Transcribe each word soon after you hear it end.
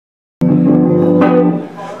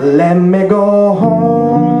Let me go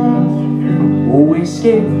home,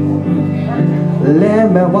 whiskey.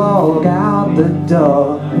 Let me walk out the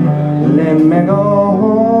door. Let me go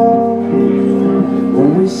home,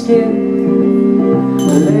 whiskey.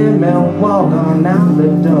 Let me walk on out the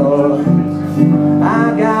door.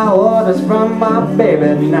 I got orders from my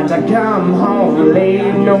baby not to come home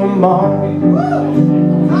late no more.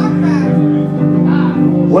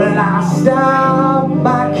 Well, I stopped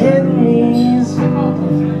by Kenny's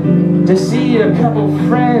to see a couple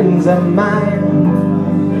friends of mine.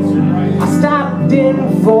 I stopped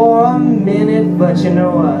in for a minute, but you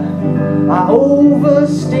know what? I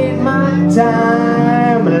overstayed my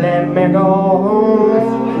time. Let me go home,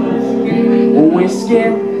 whiskey.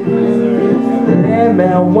 Let me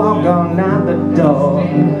walk on out the door.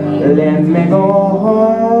 Let me go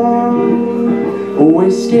home,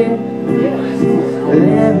 whiskey.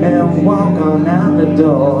 Let me walk on out the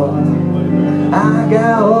door. I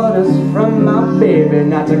got orders from my baby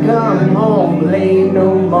not to come home late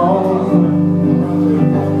no more.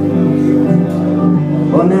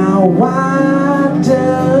 Well, now why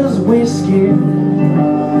does whiskey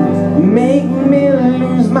make me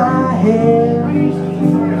lose my head?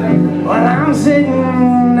 Well, I'm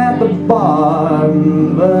sitting at the bar,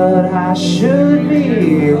 but I should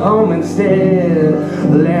be home instead.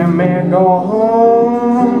 Let me go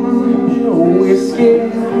home, whiskey.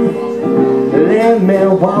 Let me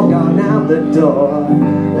walk on out the door.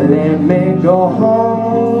 Let me go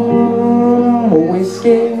home,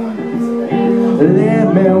 whiskey.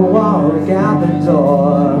 Let me walk out the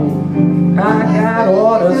door. I got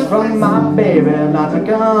orders from my baby not to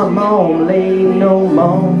come home late no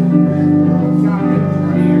more.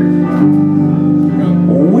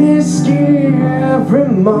 Whiskey every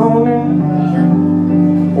morning,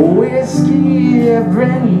 whiskey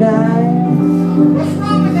every night. What's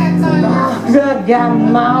wrong with that son? I got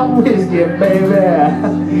my whiskey, baby.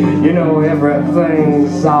 You know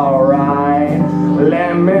everything's alright.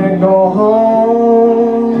 Let me go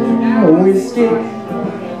home, whiskey.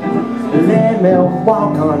 Let me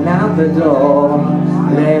walk on out the door.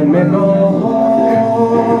 Let me go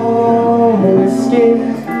home, whiskey.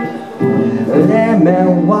 Let me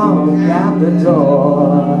walk out the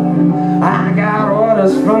door. I got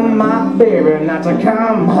orders from my baby not to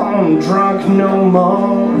come home drunk no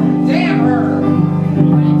more. Damn her!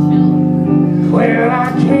 Well,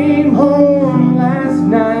 I came home last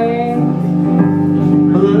night,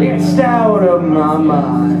 blitzed out of my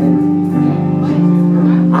mind.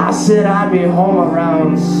 I said I'd be home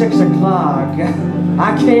around 6 o'clock.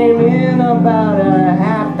 I came in about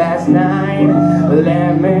 9:30.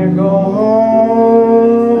 Let me go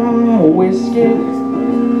home, whiskey.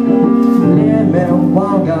 Let me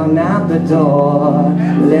walk on out the door.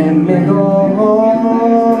 Let me go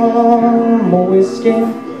home, whiskey.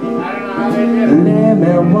 Let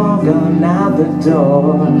me walk on out the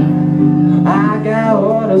door. I got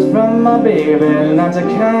orders from my baby not to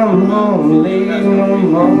come home late no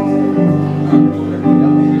more.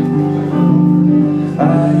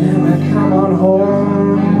 Let me come on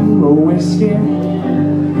home, whiskey.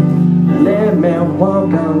 Let me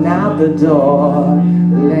walk on out the door.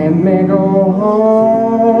 Let me go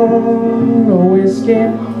home, whiskey.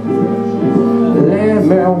 Let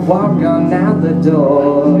me walk on out the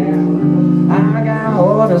door. I got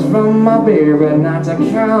orders from my baby not to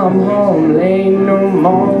come home late no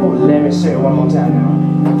more. Let me say it one more time now.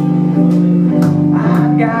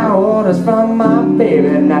 I got orders from my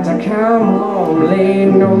baby not to come home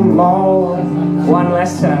late no more. One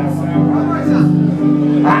last time.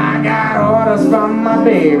 I got orders from my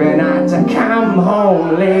baby not to come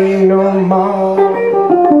home late no more.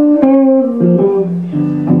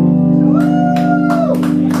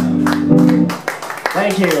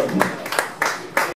 Thank you.